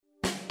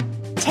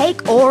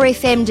Take OAR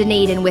FM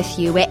Dunedin with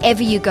you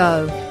wherever you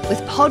go, with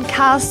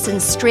podcasts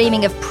and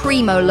streaming of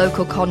primo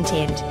local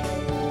content.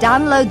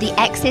 Download the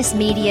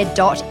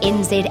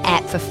accessmedia.nz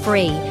app for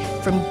free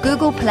from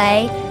Google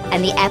Play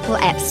and the Apple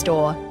App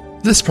Store.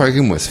 This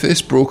program was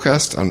first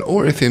broadcast on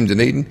OAR FM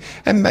Dunedin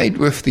and made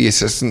with the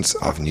assistance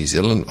of New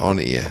Zealand On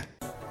Air.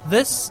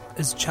 This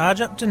is Charge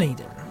Up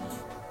Dunedin.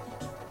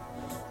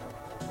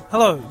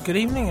 Hello, good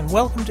evening and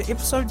welcome to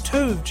episode 2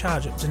 of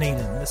Charge Up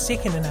Dunedin, the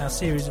second in our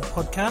series of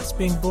podcasts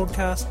being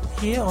broadcast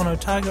here on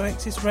Otago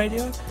Access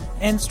Radio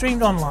and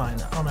streamed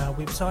online on our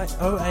website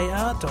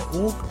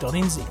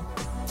oar.org.nz.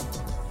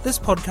 This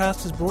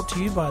podcast is brought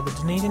to you by the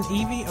Dunedin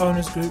EV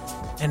Owners Group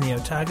and the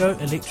Otago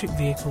Electric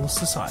Vehicles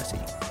Society.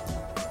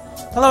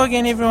 Hello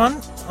again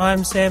everyone,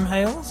 I'm Sam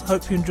Hales.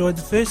 Hope you enjoyed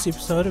the first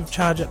episode of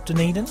Charge Up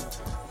Dunedin.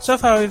 So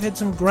far we've had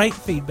some great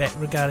feedback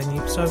regarding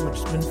the episode, which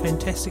has been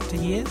fantastic to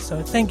hear,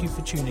 so thank you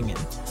for tuning in.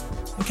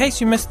 In case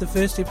you missed the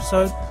first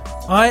episode,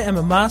 I am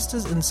a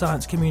Masters in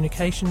Science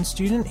Communication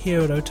student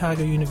here at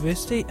Otago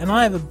University, and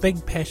I have a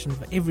big passion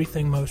for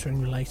everything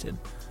motoring related.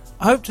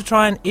 I hope to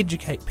try and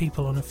educate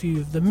people on a few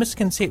of the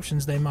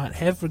misconceptions they might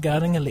have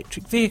regarding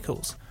electric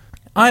vehicles.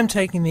 I am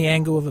taking the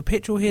angle of a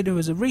petrolhead who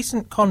is a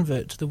recent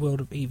convert to the world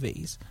of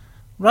EVs.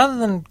 Rather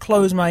than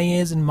close my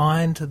ears and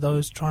mind to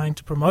those trying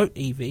to promote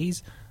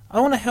EVs, I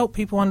want to help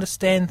people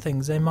understand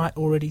things they might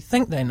already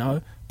think they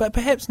know, but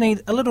perhaps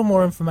need a little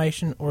more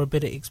information or a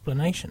better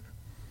explanation.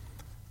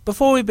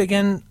 Before we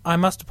begin, I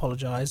must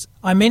apologise.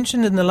 I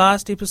mentioned in the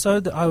last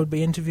episode that I would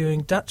be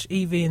interviewing Dutch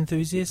EV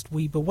enthusiast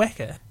Wiebe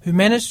Wacker, who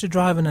managed to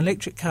drive an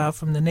electric car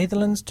from the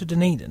Netherlands to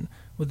Dunedin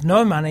with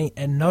no money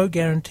and no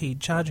guaranteed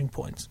charging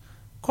points.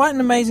 Quite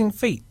an amazing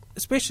feat,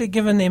 especially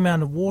given the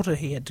amount of water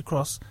he had to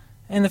cross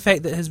and the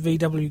fact that his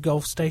VW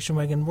Golf station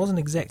wagon wasn't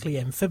exactly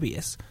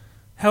amphibious.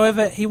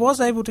 However, he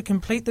was able to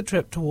complete the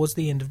trip towards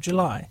the end of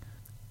July.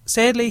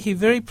 Sadly, he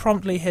very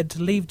promptly had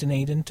to leave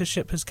Dunedin to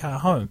ship his car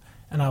home,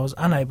 and I was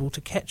unable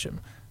to catch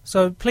him,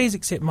 so please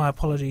accept my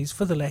apologies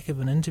for the lack of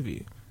an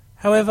interview.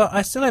 However,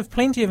 I still have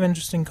plenty of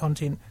interesting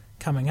content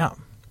coming up.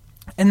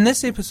 In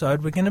this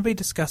episode, we're going to be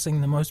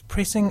discussing the most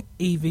pressing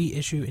EV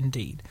issue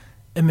indeed,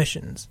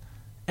 emissions.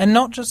 And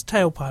not just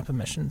tailpipe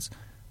emissions.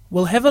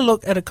 We'll have a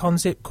look at a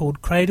concept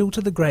called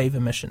cradle-to-the-grave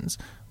emissions,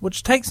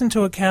 which takes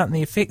into account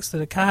the effects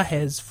that a car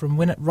has from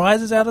when it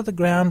rises out of the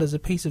ground as a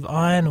piece of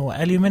iron or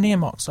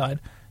aluminium oxide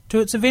to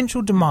its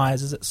eventual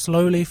demise as it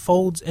slowly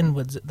folds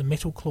inwards at the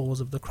metal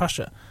claws of the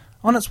crusher,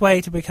 on its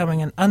way to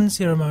becoming an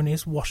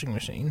unceremonious washing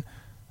machine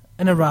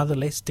in a rather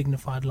less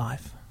dignified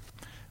life.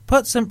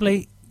 Put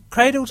simply,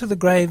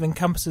 cradle-to-the-grave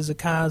encompasses a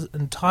car's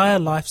entire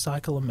life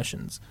cycle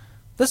emissions.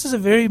 This is a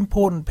very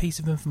important piece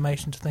of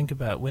information to think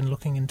about when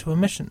looking into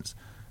emissions.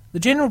 The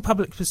general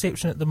public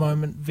perception at the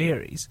moment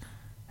varies.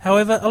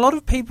 However, a lot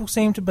of people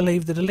seem to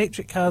believe that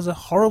electric cars are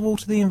horrible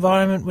to the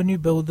environment when you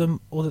build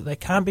them, or that they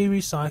can't be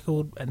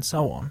recycled, and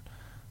so on.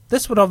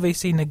 This would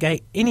obviously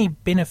negate any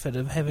benefit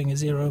of having a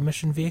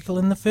zero-emission vehicle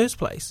in the first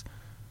place.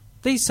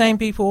 These same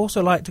people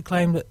also like to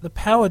claim that the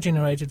power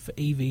generated for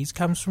EVs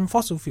comes from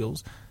fossil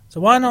fuels, so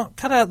why not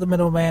cut out the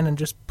middleman and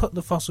just put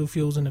the fossil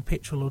fuels in a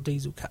petrol or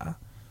diesel car?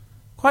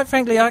 Quite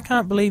frankly, I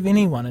can't believe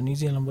anyone in New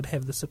Zealand would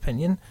have this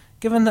opinion,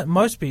 given that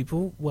most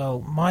people,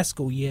 well, my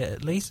school year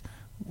at least,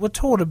 were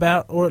taught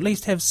about or at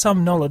least have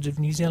some knowledge of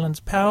New Zealand's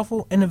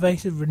powerful,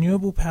 innovative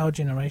renewable power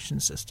generation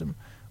system,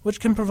 which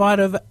can provide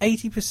over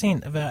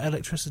 80% of our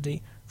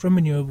electricity from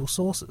renewable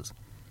sources.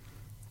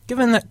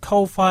 Given that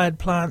coal-fired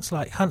plants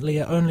like Huntly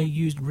are only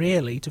used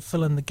rarely to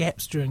fill in the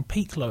gaps during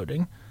peak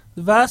loading,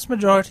 the vast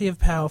majority of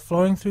power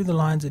flowing through the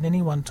lines at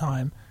any one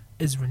time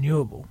is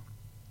renewable.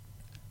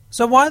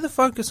 So why the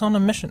focus on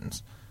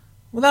emissions?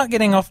 Without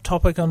getting off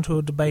topic onto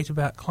a debate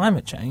about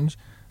climate change,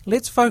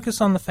 let's focus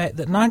on the fact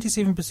that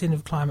 97%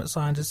 of climate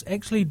scientists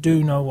actually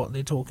do know what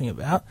they're talking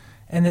about,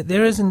 and that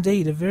there is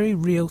indeed a very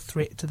real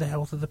threat to the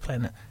health of the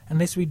planet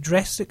unless we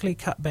drastically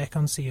cut back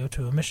on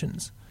CO2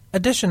 emissions.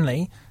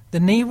 Additionally, the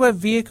NIWA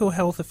Vehicle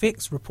Health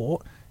Effects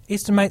Report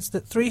estimates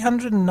that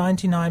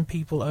 399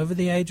 people over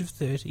the age of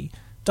 30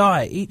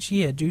 die each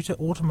year due to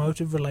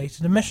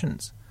automotive-related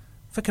emissions.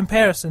 For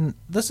comparison,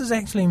 this is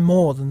actually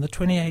more than the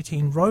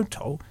 2018 road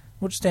toll,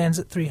 which stands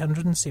at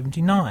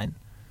 379.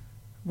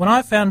 When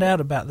I found out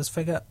about this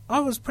figure, I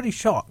was pretty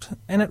shocked,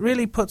 and it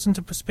really puts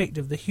into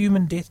perspective the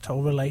human death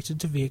toll related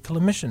to vehicle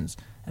emissions,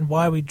 and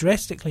why we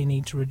drastically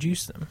need to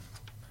reduce them.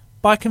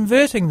 By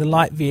converting the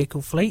light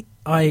vehicle fleet,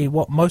 i.e.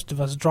 what most of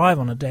us drive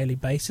on a daily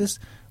basis,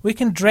 we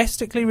can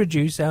drastically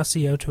reduce our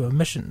CO2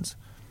 emissions.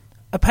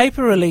 A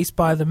paper released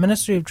by the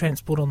Ministry of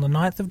Transport on the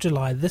 9th of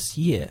July this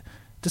year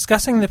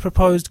discussing the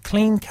proposed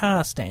Clean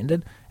Car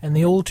Standard and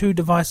the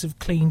all-too-divisive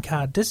Clean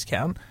Car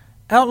Discount,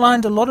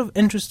 outlined a lot of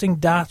interesting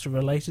data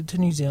related to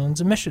New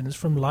Zealand's emissions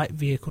from light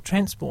vehicle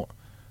transport.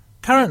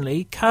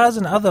 Currently, cars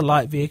and other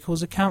light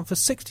vehicles account for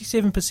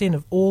 67%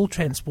 of all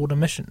transport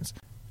emissions.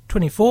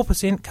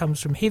 24%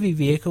 comes from heavy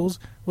vehicles,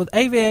 with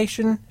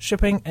aviation,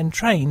 shipping and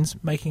trains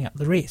making up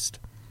the rest.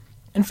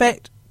 In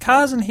fact,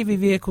 cars and heavy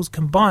vehicles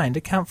combined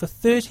account for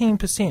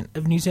 13%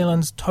 of New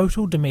Zealand's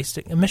total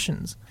domestic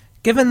emissions.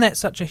 Given that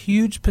such a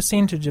huge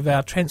percentage of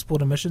our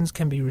transport emissions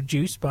can be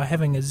reduced by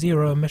having a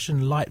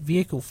zero-emission light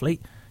vehicle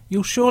fleet,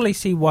 you'll surely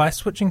see why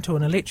switching to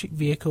an electric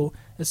vehicle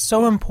is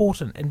so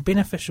important and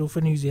beneficial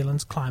for New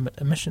Zealand's climate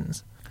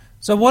emissions.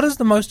 So what is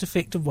the most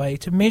effective way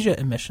to measure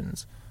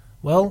emissions?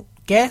 Well,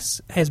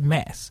 gas has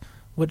mass,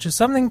 which is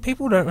something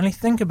people don't really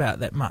think about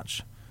that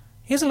much.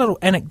 Here's a little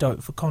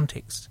anecdote for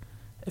context.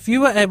 If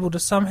you were able to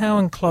somehow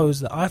enclose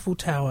the Eiffel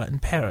Tower in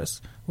Paris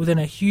within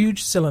a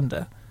huge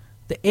cylinder,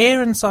 the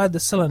air inside the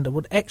cylinder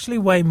would actually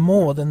weigh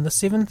more than the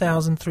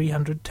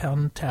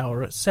 7,300-ton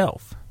tower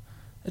itself.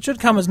 It should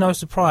come as no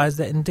surprise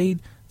that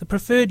indeed the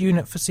preferred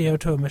unit for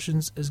CO2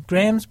 emissions is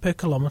grams per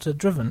kilometre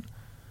driven.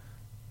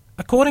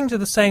 According to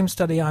the same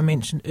study I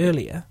mentioned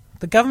earlier,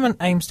 the government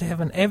aims to have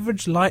an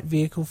average light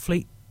vehicle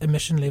fleet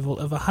emission level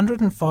of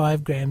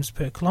 105 grams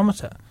per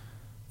kilometre.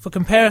 For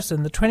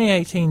comparison, the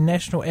 2018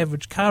 national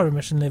average car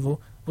emission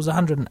level was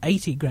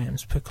 180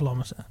 grams per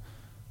kilometre.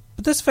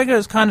 But this figure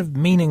is kind of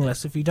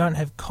meaningless if you don't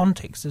have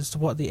context as to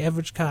what the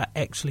average car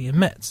actually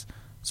emits.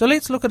 So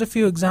let's look at a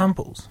few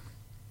examples.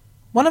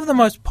 One of the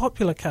most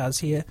popular cars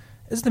here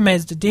is the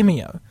Mazda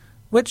Demio,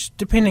 which,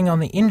 depending on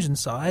the engine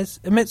size,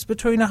 emits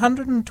between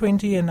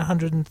 120 and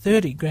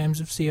 130 grams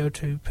of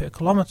CO2 per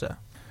kilometre.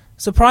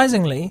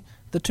 Surprisingly,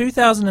 the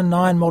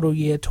 2009 model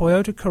year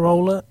Toyota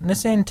Corolla,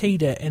 Nissan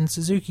Tiida and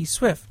Suzuki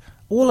Swift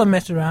all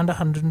emit around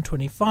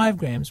 125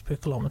 grams per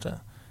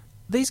kilometre.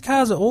 These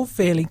cars are all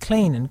fairly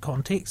clean in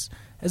context,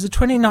 as a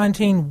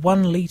 2019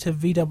 1-litre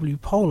VW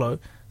Polo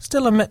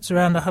still emits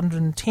around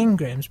 110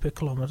 grams per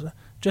kilometre,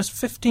 just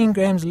 15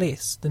 grams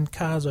less than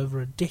cars over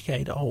a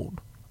decade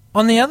old.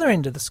 On the other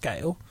end of the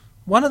scale,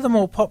 one of the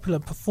more popular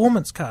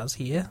performance cars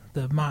here,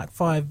 the Mark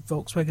V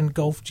Volkswagen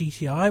Golf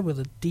GTI with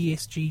a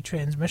DSG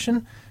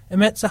transmission,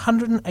 emits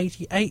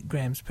 188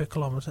 grams per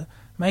kilometre,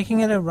 making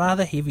it a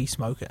rather heavy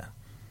smoker.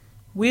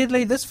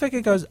 Weirdly, this figure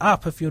goes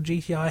up if your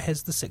GTI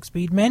has the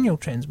 6-speed manual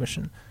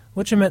transmission,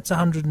 which emits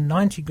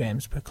 190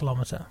 grams per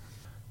kilometre.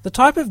 The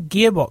type of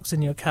gearbox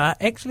in your car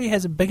actually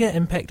has a bigger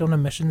impact on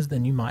emissions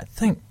than you might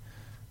think.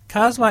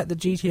 Cars like the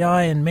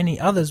GTI and many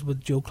others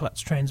with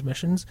dual-clutch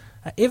transmissions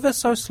are ever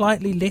so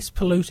slightly less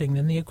polluting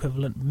than the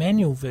equivalent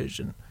manual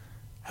version.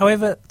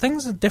 However,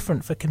 things are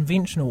different for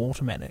conventional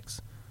automatics.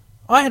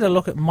 I had a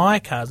look at my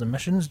car's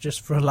emissions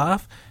just for a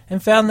laugh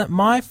and found that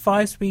my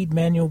 5-speed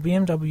manual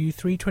BMW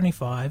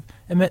 325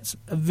 emits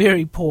a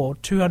very poor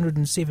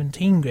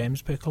 217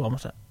 grams per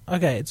kilometre.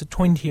 Okay, it's a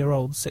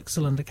 20-year-old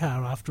 6-cylinder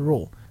car after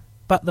all.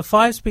 But the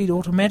 5-speed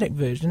automatic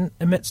version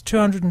emits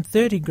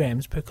 230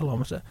 grams per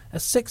kilometre, a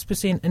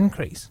 6%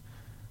 increase.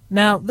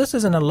 Now, this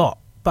isn't a lot,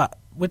 but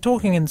we're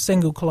talking in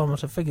single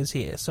kilometre figures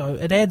here, so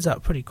it adds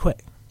up pretty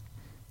quick.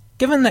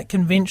 Given that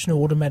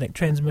conventional automatic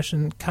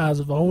transmission cars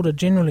of old are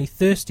generally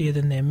thirstier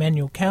than their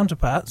manual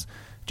counterparts,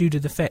 due to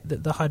the fact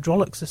that the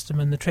hydraulic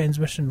system in the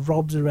transmission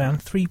robs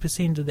around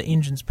 3% of the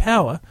engine's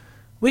power,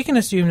 we can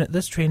assume that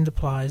this trend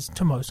applies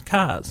to most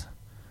cars.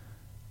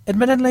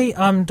 Admittedly,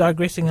 I'm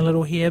digressing a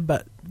little here,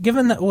 but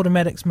given that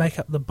automatics make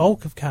up the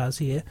bulk of cars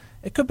here,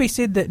 it could be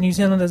said that New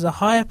Zealand is a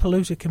higher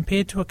polluter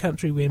compared to a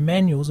country where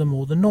manuals are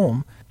more the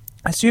norm,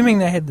 assuming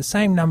they had the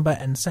same number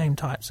and same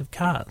types of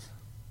cars.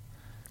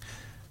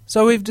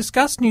 So we've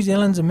discussed New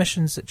Zealand's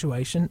emissions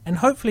situation, and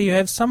hopefully you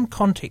have some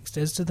context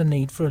as to the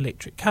need for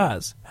electric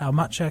cars, how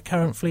much our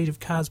current fleet of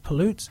cars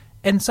pollutes,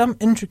 and some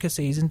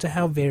intricacies into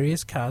how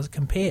various cars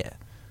compare.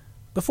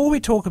 Before we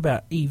talk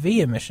about EV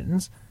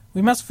emissions,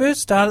 we must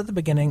first start at the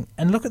beginning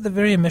and look at the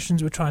very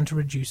emissions we're trying to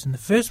reduce in the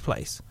first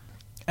place.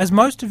 As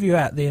most of you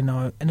out there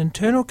know, an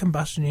internal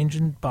combustion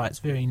engine, by its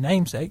very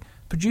namesake,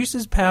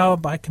 produces power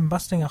by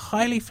combusting a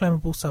highly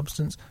flammable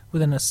substance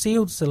within a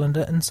sealed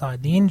cylinder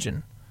inside the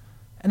engine.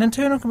 An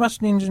internal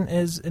combustion engine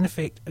is, in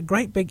effect, a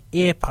great big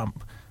air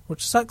pump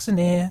which sucks in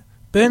air,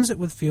 burns it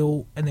with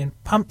fuel, and then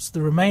pumps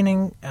the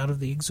remaining out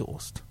of the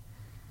exhaust.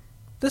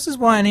 This is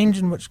why an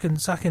engine which can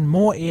suck in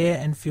more air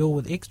and fuel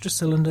with extra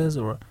cylinders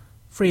or a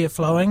freer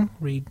flowing,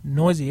 read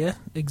noisier,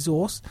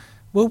 exhaust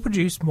will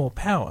produce more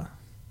power.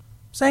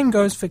 Same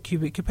goes for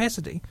cubic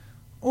capacity.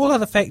 All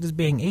other factors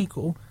being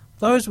equal,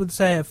 those with,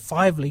 say, a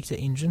 5-litre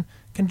engine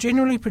can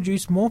generally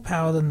produce more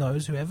power than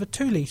those who have a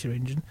 2-litre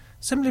engine,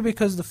 simply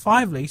because the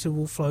 5-litre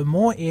will flow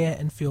more air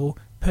and fuel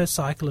per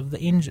cycle of the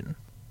engine.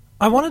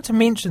 I wanted to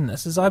mention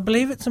this as I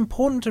believe it's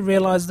important to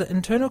realise that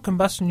internal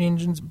combustion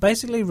engines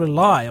basically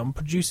rely on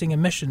producing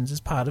emissions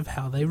as part of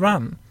how they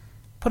run.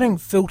 Putting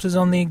filters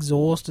on the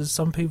exhaust, as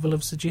some people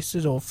have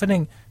suggested, or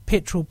fitting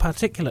petrol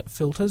particulate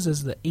filters,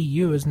 as the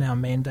EU is now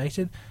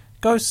mandated,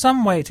 goes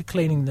some way to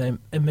cleaning the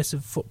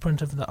emissive footprint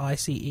of the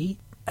ICE.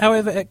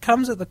 However, it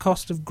comes at the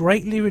cost of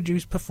greatly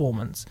reduced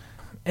performance,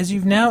 as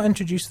you've now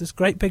introduced this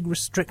great big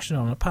restriction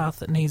on a path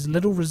that needs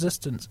little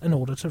resistance in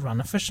order to run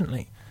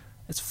efficiently.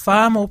 It's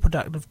far more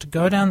productive to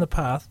go down the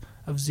path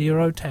of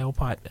zero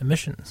tailpipe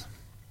emissions.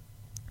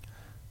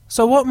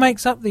 So what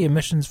makes up the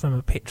emissions from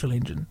a petrol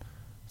engine?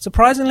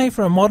 Surprisingly,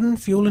 for a modern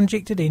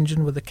fuel-injected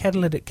engine with a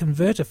catalytic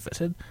converter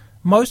fitted,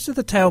 Most of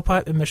the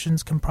tailpipe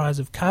emissions comprise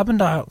of carbon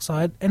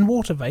dioxide and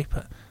water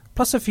vapour,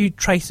 plus a few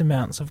trace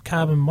amounts of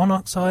carbon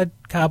monoxide,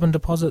 carbon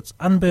deposits,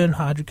 unburned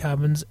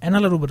hydrocarbons, and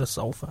a little bit of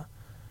sulphur.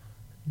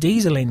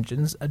 Diesel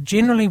engines are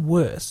generally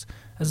worse,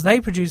 as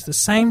they produce the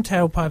same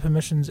tailpipe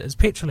emissions as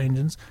petrol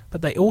engines,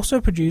 but they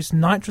also produce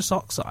nitrous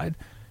oxide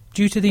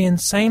due to the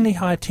insanely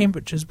high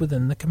temperatures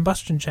within the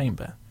combustion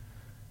chamber.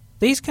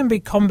 These can be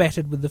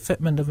combated with the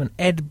fitment of an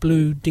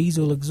AdBlue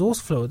diesel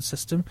exhaust fluid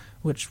system,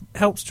 which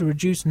helps to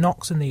reduce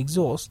NOx in the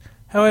exhaust.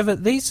 However,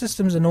 these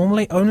systems are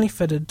normally only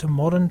fitted to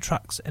modern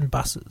trucks and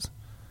buses.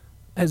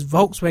 As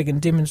Volkswagen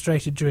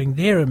demonstrated during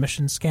their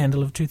emissions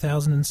scandal of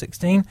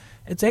 2016,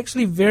 it's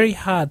actually very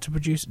hard to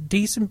produce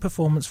decent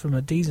performance from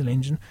a diesel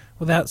engine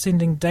without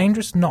sending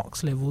dangerous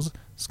NOx levels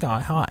sky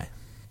high.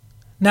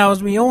 Now,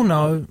 as we all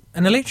know,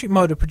 an electric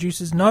motor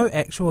produces no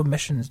actual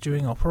emissions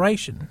during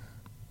operation.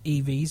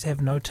 EVs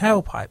have no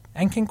tailpipe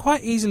and can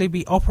quite easily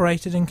be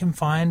operated in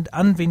confined,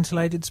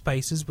 unventilated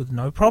spaces with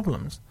no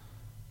problems.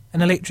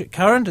 An electric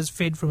current is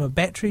fed from a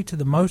battery to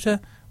the motor,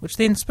 which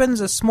then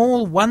spins a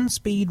small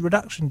one-speed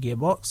reduction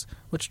gearbox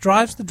which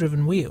drives the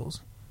driven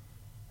wheels.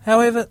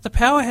 However, the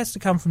power has to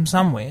come from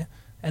somewhere,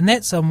 and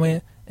that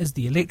somewhere is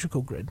the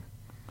electrical grid.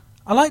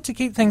 I like to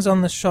keep things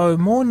on this show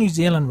more New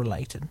Zealand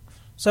related,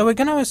 so we're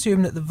going to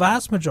assume that the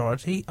vast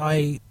majority,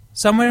 i.e.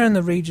 somewhere in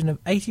the region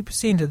of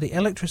 80% of the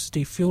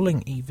electricity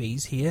fueling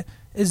EVs here,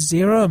 is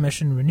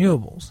zero-emission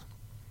renewables.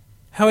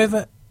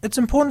 However, it's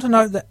important to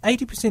note that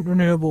 80%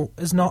 renewable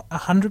is not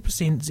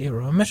 100%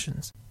 zero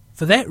emissions.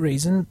 For that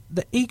reason,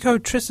 the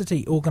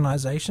Ecotricity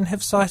organisation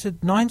have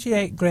cited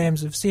 98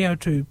 grams of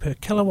CO2 per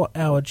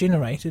kilowatt-hour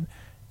generated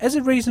as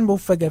a reasonable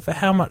figure for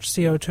how much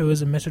CO2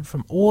 is emitted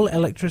from all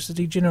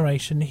electricity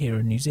generation here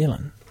in New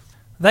Zealand.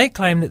 They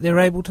claim that they're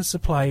able to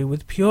supply you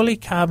with purely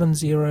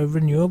carbon-zero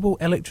renewable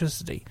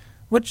electricity,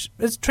 which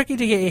is tricky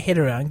to get your head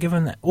around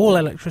given that all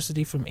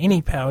electricity from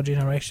any power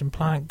generation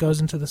plant goes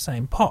into the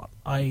same pot,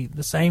 i.e.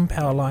 the same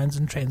power lines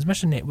and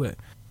transmission network.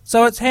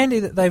 So it's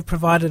handy that they've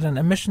provided an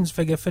emissions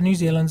figure for New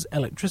Zealand's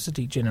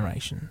electricity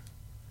generation.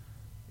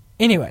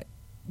 Anyway,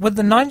 with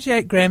the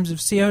 98 grams of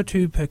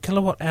CO2 per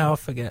kilowatt-hour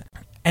figure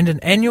and an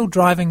annual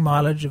driving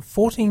mileage of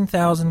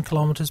 14,000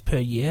 kilometres per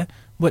year,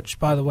 which,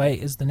 by the way,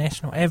 is the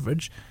national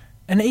average,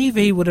 an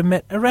EV would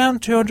emit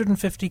around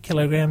 250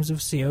 kilograms of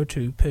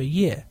CO2 per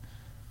year.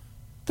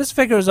 This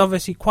figure is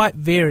obviously quite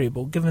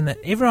variable given that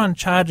everyone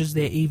charges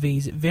their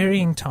EVs at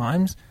varying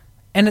times,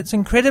 and it's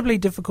incredibly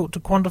difficult to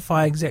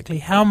quantify exactly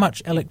how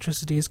much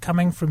electricity is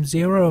coming from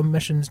zero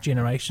emissions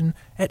generation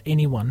at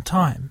any one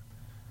time.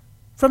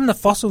 From the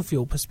fossil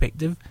fuel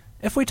perspective,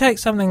 if we take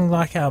something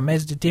like our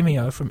Mazda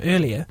Demio from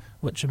earlier,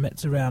 which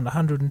emits around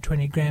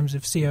 120 grams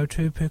of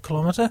CO2 per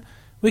kilometre,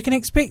 we can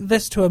expect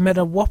this to emit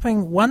a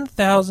whopping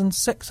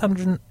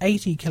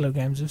 1,680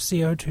 kilograms of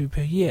CO2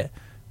 per year,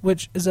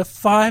 which is a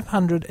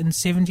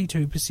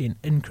 572%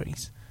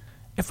 increase.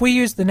 If we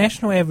use the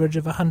national average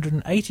of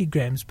 180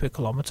 grams per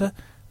kilometre,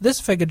 this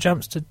figure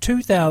jumps to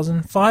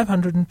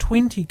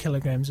 2,520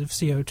 kilograms of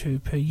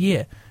CO2 per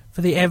year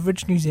for the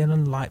average New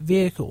Zealand light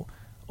vehicle,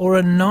 or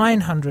a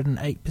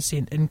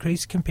 908%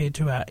 increase compared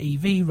to our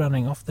EV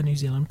running off the New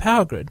Zealand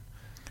power grid.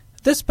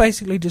 This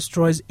basically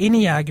destroys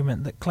any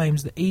argument that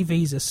claims that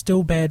EVs are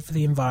still bad for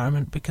the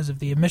environment because of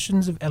the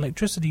emissions of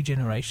electricity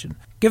generation,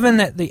 given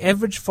that the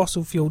average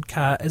fossil-fueled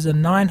car is a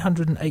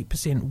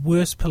 908%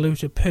 worse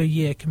polluter per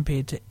year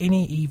compared to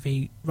any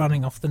EV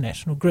running off the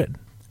national grid.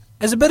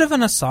 As a bit of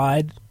an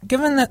aside,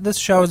 given that this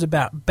show is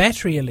about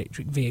battery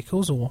electric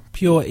vehicles, or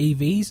pure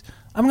EVs,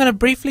 I'm going to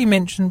briefly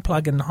mention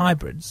plug-in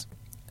hybrids.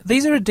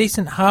 These are a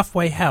decent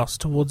halfway house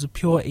towards a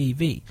pure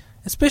EV,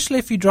 especially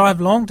if you drive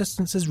long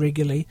distances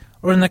regularly,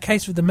 or in the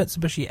case of the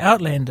Mitsubishi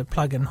Outlander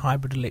plug-in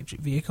hybrid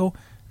electric vehicle,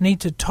 need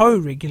to tow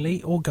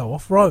regularly or go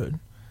off-road.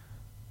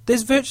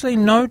 There's virtually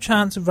no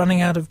chance of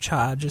running out of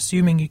charge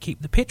assuming you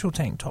keep the petrol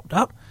tank topped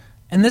up,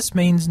 and this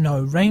means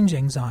no range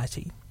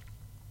anxiety.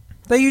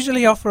 They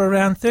usually offer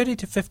around 30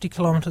 to 50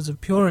 kilometres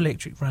of pure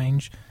electric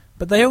range,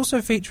 but they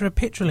also feature a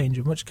petrol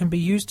engine which can be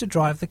used to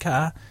drive the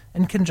car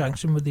in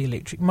conjunction with the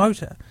electric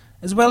motor,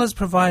 as well as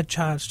provide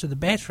charge to the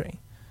battery.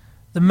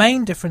 The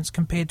main difference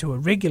compared to a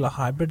regular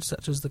hybrid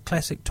such as the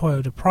classic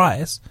Toyota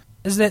Prius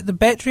is that the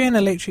battery and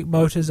electric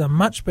motors are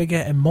much bigger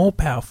and more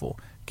powerful,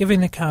 giving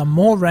the car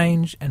more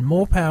range and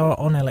more power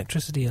on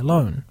electricity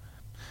alone.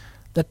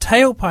 The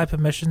tailpipe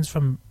emissions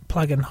from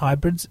plug-in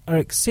hybrids are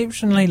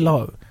exceptionally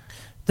low.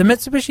 The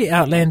Mitsubishi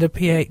Outlander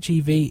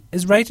PHEV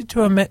is rated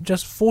to emit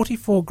just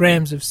 44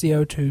 grams of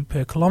CO2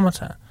 per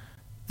kilometre.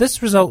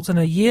 This results in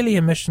a yearly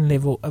emission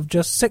level of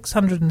just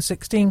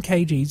 616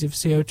 kgs of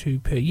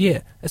CO2 per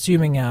year,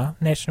 assuming our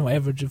national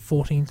average of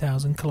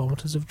 14,000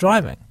 kilometres of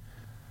driving.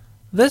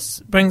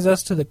 This brings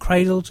us to the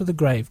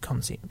cradle-to-the-grave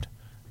concept.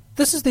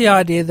 This is the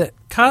idea that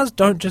cars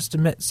don't just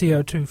emit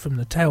CO2 from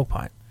the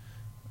tailpipe.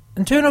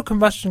 Internal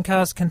combustion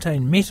cars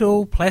contain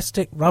metal,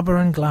 plastic, rubber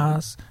and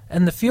glass,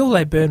 and the fuel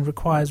they burn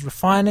requires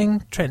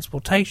refining,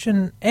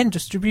 transportation and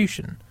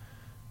distribution.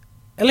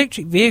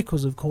 Electric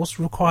vehicles, of course,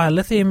 require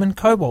lithium and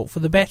cobalt for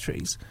the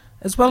batteries,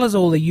 as well as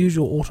all the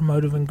usual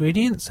automotive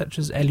ingredients such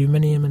as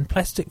aluminium and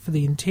plastic for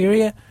the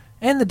interior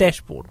and the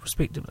dashboard,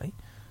 respectively.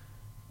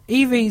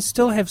 EVs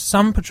still have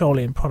some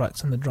petroleum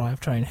products in the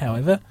drivetrain,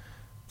 however.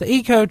 The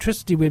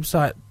Ecotricity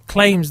website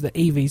claims that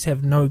EVs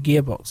have no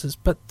gearboxes,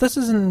 but this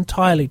isn't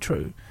entirely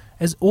true,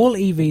 as all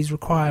EVs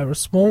require a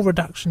small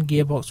reduction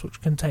gearbox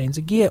which contains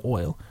a gear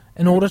oil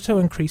in order to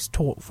increase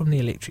torque from the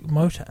electric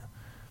motor.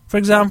 For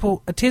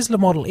example, a Tesla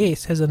Model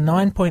S has a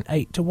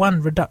 9.8 to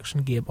 1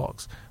 reduction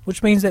gearbox,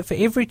 which means that for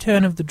every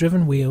turn of the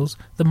driven wheels,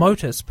 the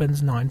motor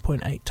spins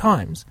 9.8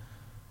 times.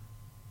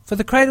 For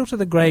the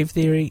cradle-to-the-grave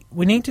theory,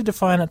 we need to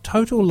define a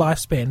total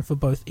lifespan for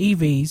both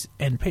EVs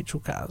and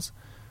petrol cars.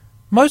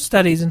 Most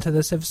studies into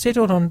this have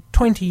settled on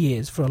 20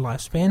 years for a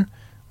lifespan,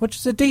 which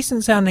is a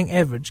decent-sounding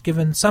average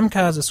given some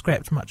cars are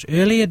scrapped much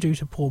earlier due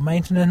to poor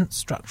maintenance,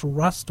 structural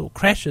rust or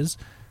crashes,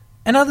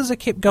 and others are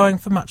kept going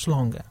for much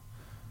longer.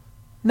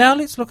 Now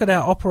let's look at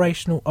our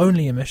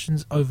operational-only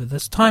emissions over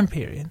this time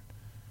period.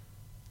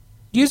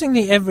 Using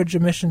the average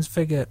emissions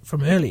figure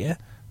from earlier,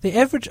 the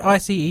average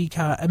ICE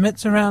car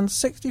emits around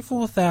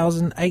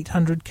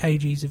 64,800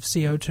 kgs of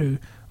CO2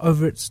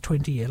 over its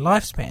 20-year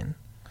lifespan.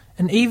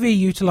 An EV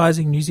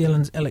utilising New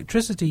Zealand's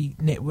electricity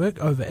network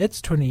over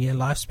its 20-year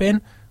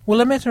lifespan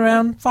will emit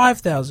around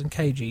 5,000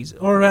 kgs,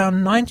 or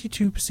around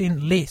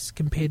 92% less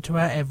compared to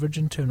our average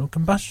internal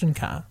combustion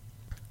car.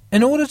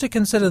 In order to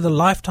consider the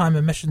lifetime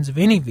emissions of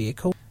any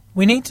vehicle,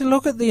 we need to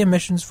look at the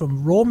emissions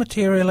from raw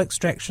material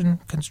extraction,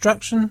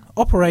 construction,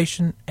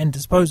 operation and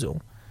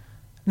disposal.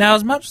 Now,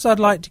 as much as I'd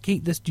like to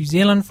keep this New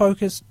Zealand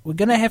focused, we're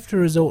going to have to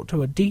resort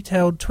to a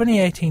detailed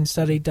 2018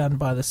 study done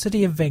by the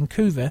City of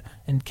Vancouver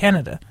in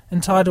Canada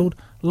entitled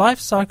Life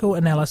Cycle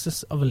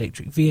Analysis of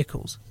Electric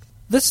Vehicles.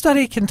 This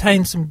study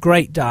contains some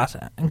great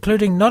data,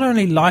 including not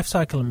only life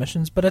cycle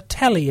emissions but a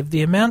tally of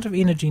the amount of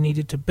energy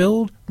needed to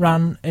build,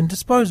 run and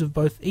dispose of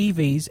both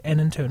EVs and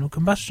internal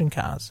combustion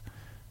cars.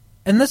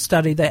 In this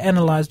study they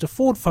analysed a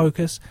Ford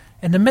Focus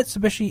and a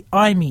Mitsubishi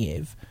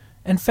i-MiEV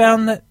and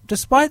found that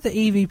despite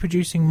the EV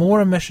producing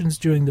more emissions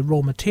during the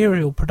raw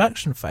material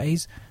production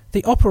phase,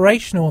 the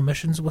operational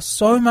emissions were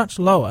so much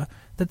lower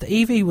that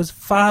the EV was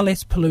far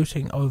less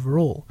polluting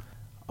overall.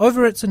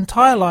 Over its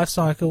entire life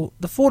cycle,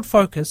 the Ford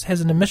Focus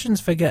has an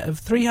emissions figure of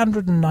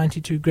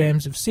 392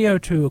 grams of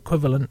CO2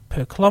 equivalent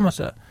per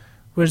kilometre,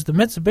 whereas the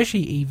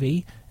Mitsubishi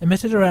EV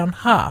emitted around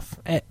half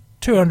at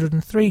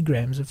 203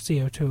 grams of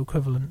CO2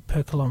 equivalent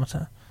per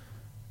kilometre.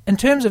 In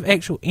terms of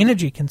actual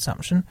energy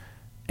consumption,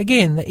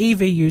 again the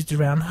EV used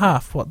around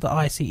half what the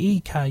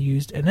ICE car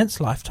used in its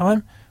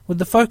lifetime, with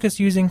the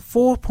Focus using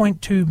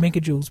 4.2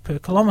 megajoules per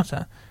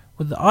kilometre,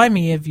 with the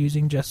i-MiEV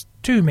using just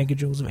 2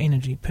 megajoules of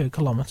energy per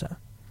kilometre.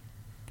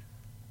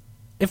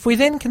 If we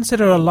then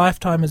consider a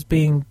lifetime as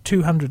being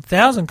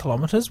 200,000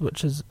 kilometres,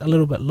 which is a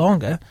little bit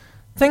longer,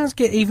 things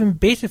get even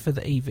better for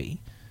the EV.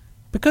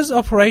 Because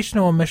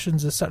operational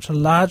emissions are such a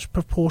large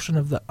proportion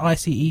of the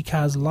ICE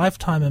car's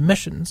lifetime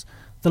emissions,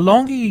 the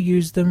longer you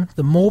use them,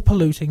 the more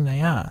polluting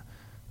they are.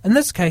 In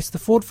this case, the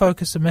Ford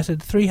Focus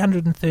emitted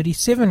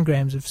 337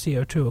 grams of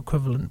CO2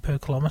 equivalent per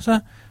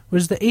kilometre,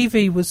 whereas the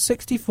EV was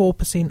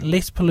 64%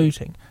 less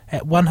polluting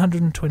at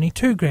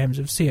 122 grams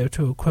of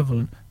CO2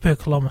 equivalent per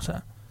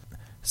kilometre.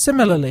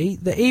 Similarly,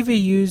 the EV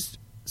used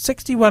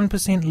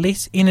 61%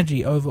 less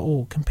energy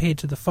overall compared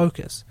to the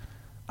Focus.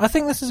 I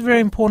think this is very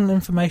important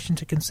information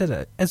to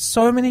consider, as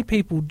so many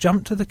people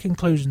jump to the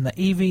conclusion that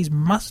EVs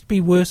must be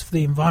worse for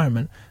the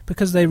environment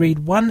because they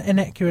read one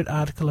inaccurate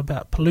article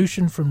about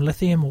pollution from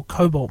lithium or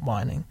cobalt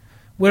mining,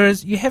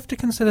 whereas you have to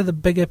consider the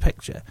bigger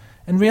picture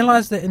and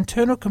realise that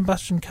internal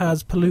combustion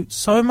cars pollute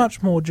so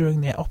much more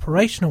during their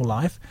operational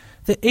life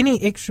that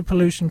any extra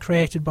pollution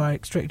created by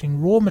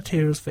extracting raw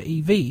materials for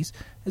EVs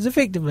is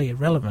effectively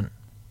irrelevant.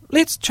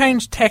 Let's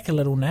change tack a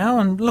little now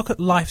and look at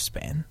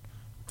lifespan.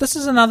 This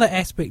is another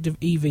aspect of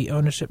EV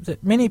ownership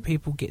that many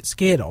people get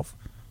scared of.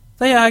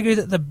 They argue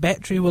that the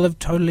battery will have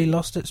totally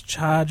lost its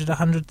charge at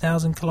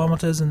 100,000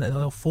 kilometres and that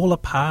it'll fall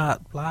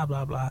apart, blah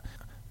blah blah.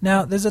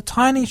 Now, there's a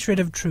tiny shred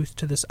of truth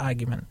to this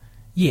argument.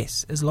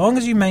 Yes, as long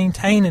as you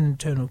maintain an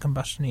internal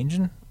combustion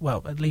engine,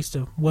 well, at least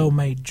a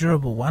well-made,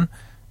 durable one,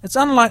 it's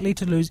unlikely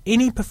to lose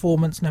any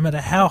performance no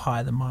matter how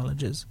high the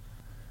mileage is.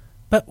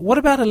 But what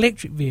about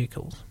electric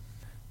vehicles?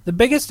 The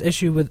biggest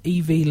issue with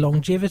EV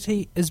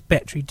longevity is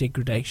battery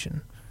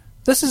degradation.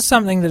 This is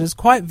something that is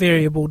quite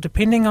variable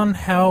depending on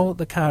how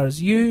the car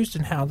is used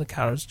and how the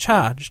car is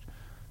charged.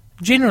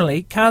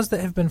 Generally, cars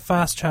that have been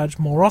fast charged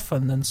more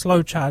often than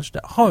slow charged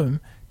at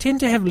home tend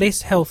to have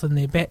less health in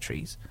their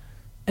batteries.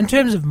 In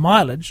terms of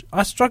mileage,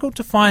 I struggled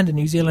to find a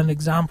New Zealand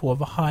example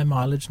of a high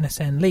mileage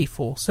Nissan Leaf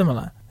or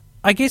similar.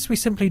 I guess we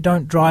simply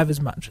don't drive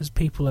as much as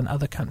people in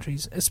other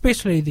countries,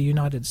 especially the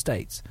United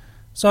States,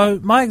 so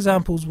my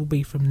examples will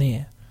be from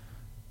there.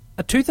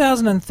 A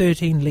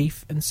 2013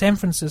 Leaf in San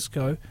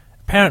Francisco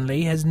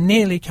apparently has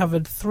nearly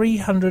covered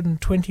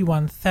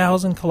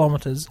 321,000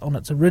 kilometres on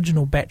its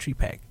original battery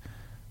pack.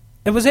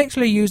 It was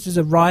actually used as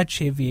a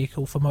rideshare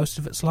vehicle for most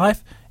of its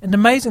life, and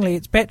amazingly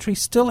its battery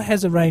still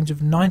has a range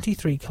of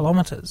 93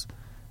 kilometres.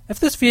 If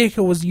this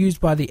vehicle was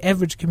used by the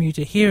average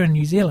commuter here in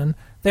New Zealand,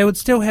 they would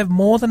still have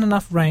more than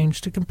enough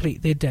range to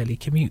complete their daily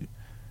commute.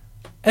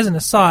 As an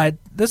aside,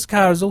 this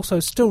car is also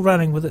still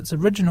running with its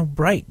original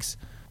brakes.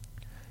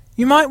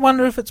 You might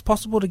wonder if it's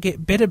possible to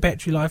get better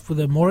battery life with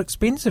a more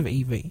expensive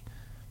EV.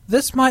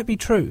 This might be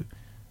true.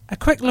 A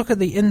quick look at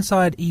the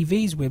Inside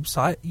EVs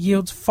website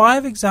yields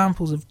 5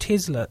 examples of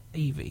Tesla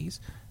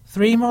EVs,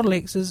 3 Model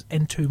X's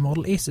and 2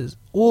 Model S's,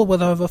 all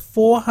with over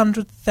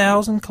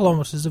 400,000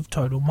 kilometres of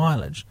total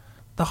mileage.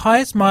 The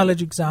highest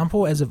mileage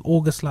example as of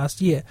August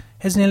last year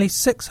has nearly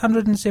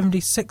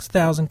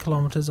 676,000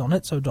 kilometres on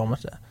its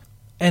odometer.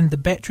 And the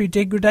battery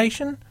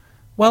degradation?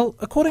 Well,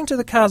 according to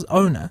the car's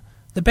owner,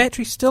 the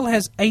battery still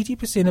has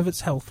 80% of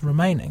its health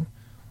remaining.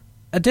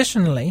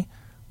 Additionally,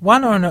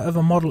 one owner of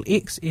a Model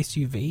X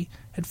SUV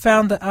had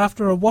found that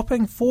after a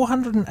whopping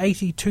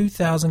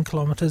 482,000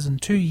 kilometres in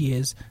 2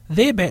 years,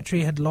 their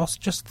battery had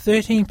lost just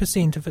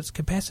 13% of its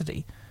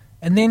capacity,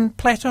 and then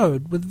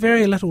plateaued with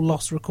very little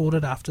loss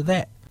recorded after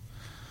that.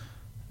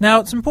 Now,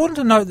 it's important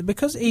to note that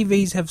because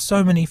EVs have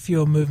so many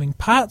fewer moving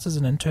parts as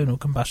an internal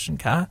combustion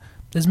car,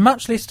 there's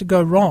much less to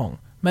go wrong,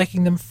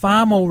 making them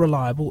far more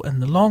reliable in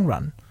the long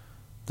run.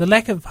 The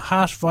lack of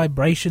harsh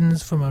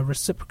vibrations from a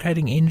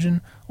reciprocating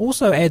engine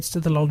also adds to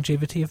the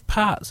longevity of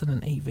parts in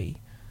an EV.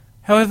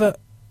 However,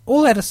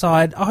 all that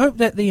aside, I hope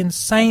that the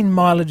insane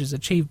mileages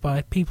achieved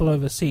by people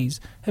overseas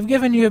have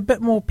given you a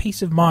bit more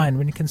peace of mind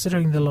when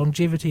considering the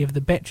longevity of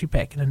the battery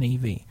pack in an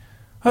EV.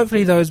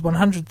 Hopefully those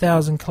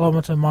 100,000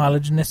 kilometre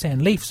mileage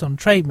Nissan Leafs on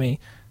TradeMe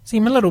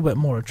seem a little bit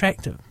more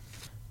attractive.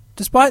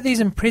 Despite these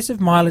impressive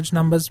mileage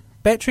numbers,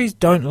 batteries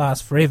don't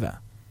last forever.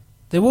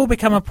 There will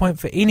become a point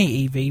for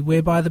any EV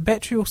whereby the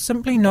battery will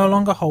simply no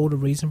longer hold a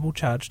reasonable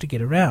charge to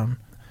get around.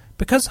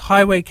 Because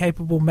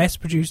highway-capable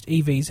mass-produced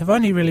EVs have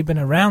only really been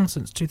around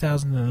since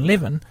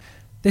 2011,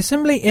 there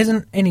simply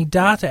isn't any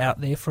data out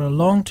there for a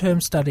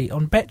long-term study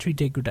on battery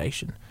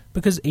degradation,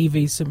 because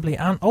EVs simply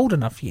aren't old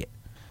enough yet.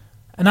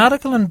 An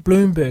article in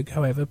Bloomberg,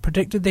 however,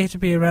 predicted there to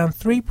be around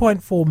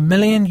 3.4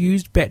 million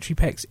used battery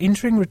packs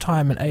entering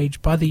retirement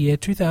age by the year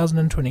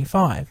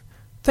 2025.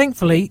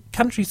 Thankfully,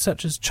 countries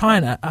such as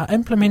China are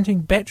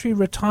implementing battery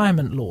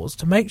retirement laws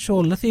to make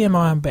sure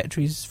lithium-ion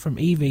batteries from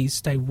EVs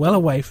stay well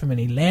away from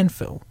any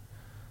landfill.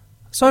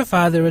 So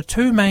far, there are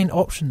 2 main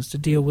options to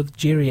deal with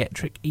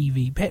geriatric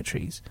EV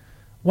batteries.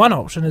 One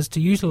option is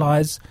to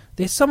utilise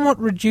their somewhat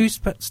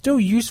reduced but still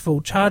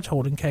useful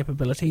charge-holding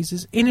capabilities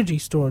as energy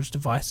storage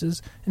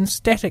devices in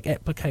static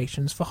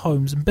applications for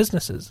homes and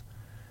businesses.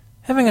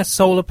 Having a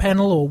solar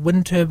panel or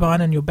wind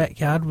turbine in your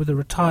backyard with a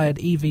retired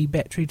EV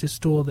battery to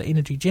store the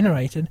energy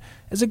generated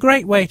is a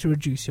great way to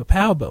reduce your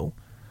power bill.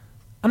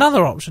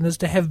 Another option is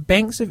to have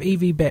banks of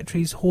EV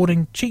batteries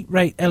hoarding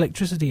cheap-rate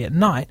electricity at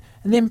night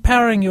and then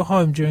powering your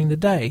home during the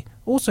day,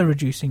 also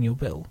reducing your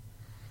bill.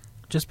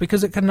 Just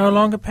because it can no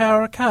longer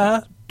power a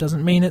car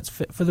doesn't mean it's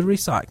fit for the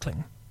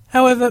recycling.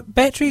 However,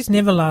 batteries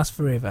never last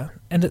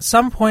forever, and at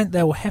some point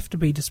they will have to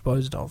be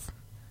disposed of.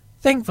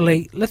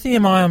 Thankfully,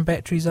 lithium-ion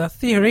batteries are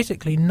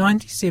theoretically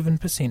 97%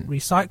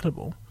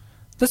 recyclable.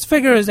 This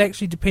figure is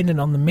actually dependent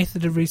on the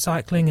method of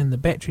recycling in the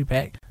battery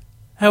pack.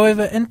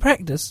 However, in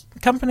practice,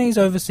 companies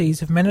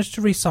overseas have managed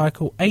to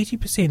recycle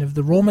 80% of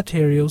the raw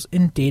materials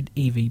in dead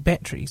EV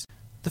batteries.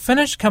 The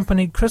Finnish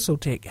company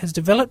Crystaltech has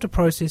developed a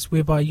process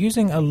whereby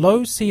using a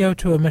low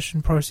CO2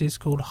 emission process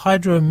called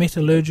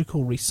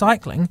hydrometallurgical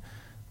recycling,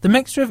 the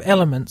mixture of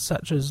elements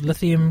such as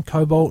lithium,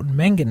 cobalt and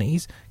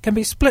manganese can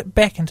be split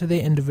back into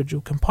their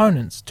individual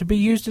components to be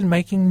used in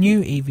making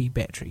new EV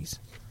batteries.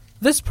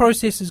 This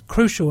process is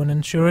crucial in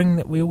ensuring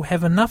that we will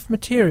have enough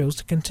materials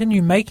to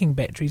continue making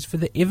batteries for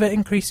the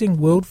ever-increasing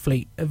world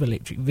fleet of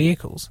electric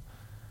vehicles.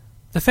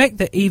 The fact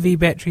that EV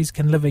batteries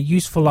can live a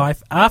useful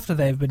life after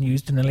they have been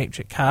used in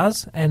electric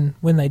cars, and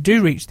when they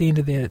do reach the end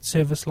of their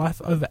service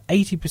life, over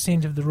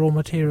 80% of the raw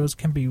materials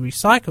can be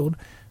recycled,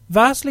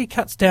 vastly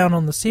cuts down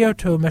on the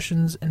CO2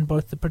 emissions in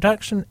both the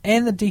production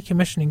and the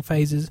decommissioning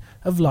phases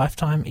of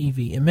lifetime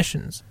EV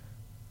emissions.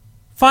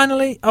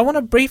 Finally, I want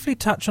to briefly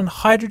touch on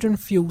hydrogen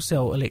fuel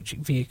cell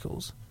electric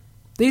vehicles.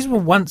 These were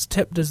once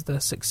tipped as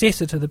the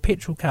successor to the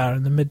petrol car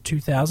in the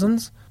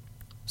mid-2000s.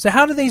 So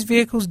how do these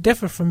vehicles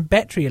differ from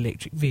battery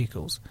electric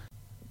vehicles?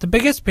 The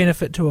biggest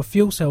benefit to a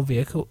fuel cell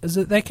vehicle is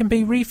that they can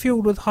be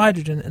refueled with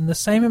hydrogen in the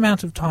same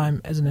amount of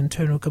time as an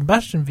internal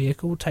combustion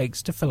vehicle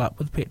takes to fill up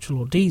with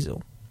petrol or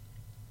diesel.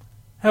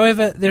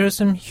 However, there are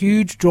some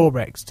huge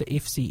drawbacks to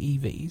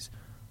FCEVs.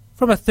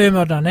 From a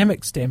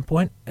thermodynamic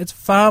standpoint, it's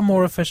far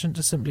more efficient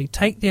to simply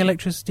take the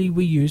electricity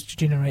we use to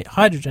generate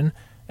hydrogen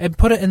and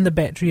put it in the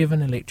battery of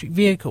an electric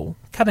vehicle,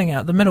 cutting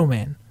out the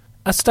middleman.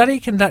 A study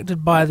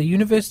conducted by the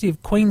University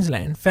of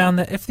Queensland found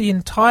that if the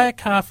entire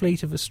car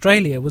fleet of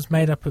Australia was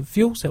made up of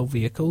fuel cell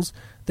vehicles,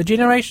 the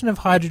generation of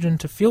hydrogen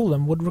to fuel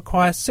them would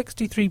require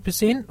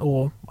 63%,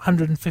 or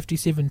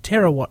 157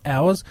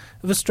 terawatt-hours,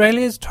 of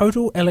Australia's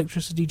total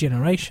electricity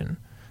generation.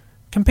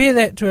 Compare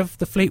that to if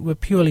the fleet were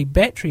purely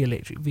battery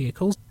electric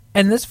vehicles,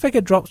 and this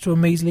figure drops to a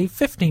measly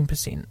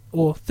 15%,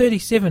 or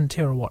 37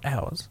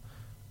 terawatt-hours.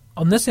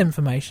 On this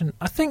information,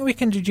 I think we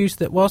can deduce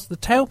that whilst the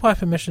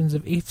tailpipe emissions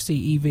of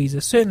FCEVs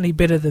are certainly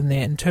better than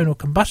their internal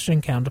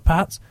combustion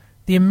counterparts,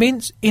 the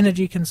immense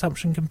energy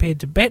consumption compared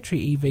to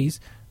battery EVs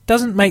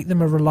doesn't make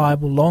them a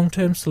reliable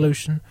long-term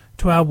solution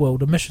to our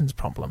world emissions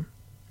problem.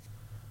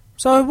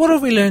 So what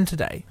have we learned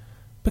today?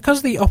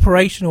 Because the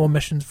operational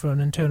emissions for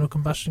an internal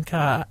combustion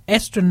car are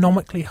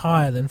astronomically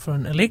higher than for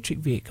an electric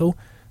vehicle,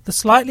 the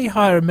slightly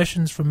higher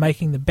emissions from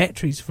making the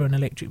batteries for an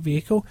electric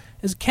vehicle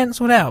is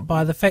cancelled out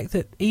by the fact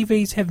that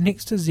EVs have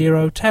next to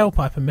zero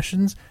tailpipe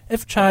emissions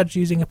if charged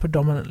using a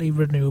predominantly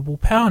renewable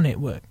power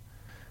network.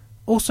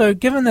 Also,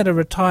 given that a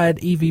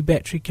retired EV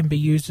battery can be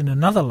used in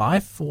another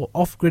life for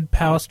off-grid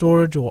power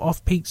storage or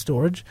off-peak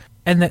storage,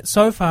 and that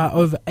so far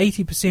over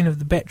 80% of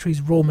the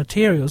battery's raw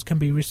materials can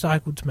be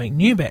recycled to make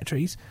new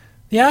batteries,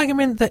 the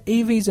argument that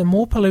EVs are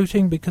more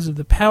polluting because of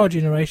the power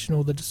generation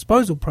or the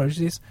disposal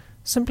process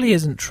simply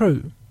isn't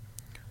true.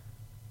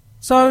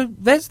 So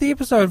that's the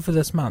episode for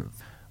this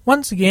month.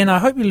 Once again, I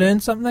hope you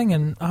learned something,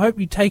 and I hope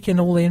you take in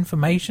all the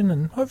information,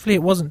 and hopefully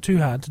it wasn't too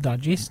hard to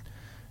digest.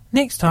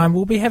 Next time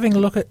we'll be having a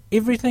look at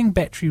everything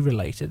battery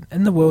related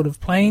in the world of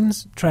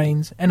planes,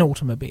 trains and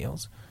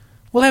automobiles.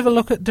 We'll have a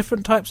look at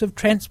different types of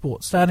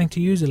transport starting to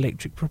use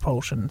electric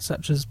propulsion,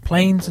 such as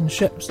planes and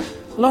ships,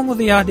 along with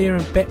the idea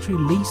of battery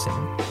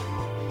leasing.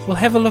 We'll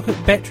have a look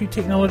at battery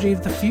technology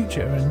of the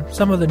future and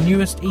some of the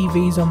newest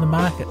EVs on the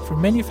market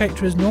from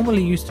manufacturers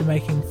normally used to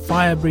making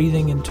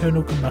fire-breathing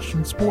internal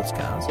combustion sports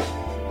cars.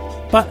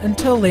 But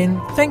until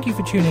then, thank you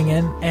for tuning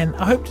in, and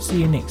I hope to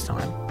see you next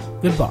time.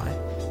 Goodbye.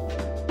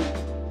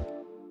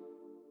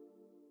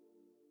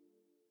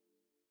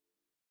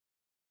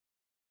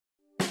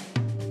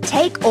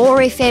 Take OAR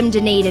FM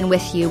Dunedin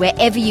with you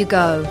wherever you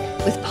go,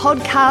 with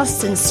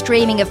podcasts and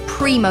streaming of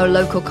primo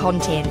local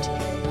content.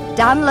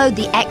 Download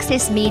the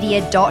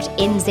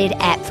accessmedia.nz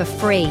app for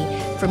free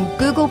from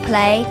Google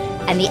Play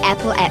and the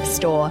Apple App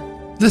Store.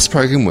 This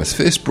program was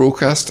first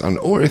broadcast on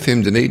OAR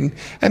FM Dunedin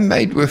and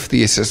made with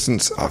the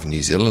assistance of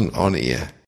New Zealand On Air.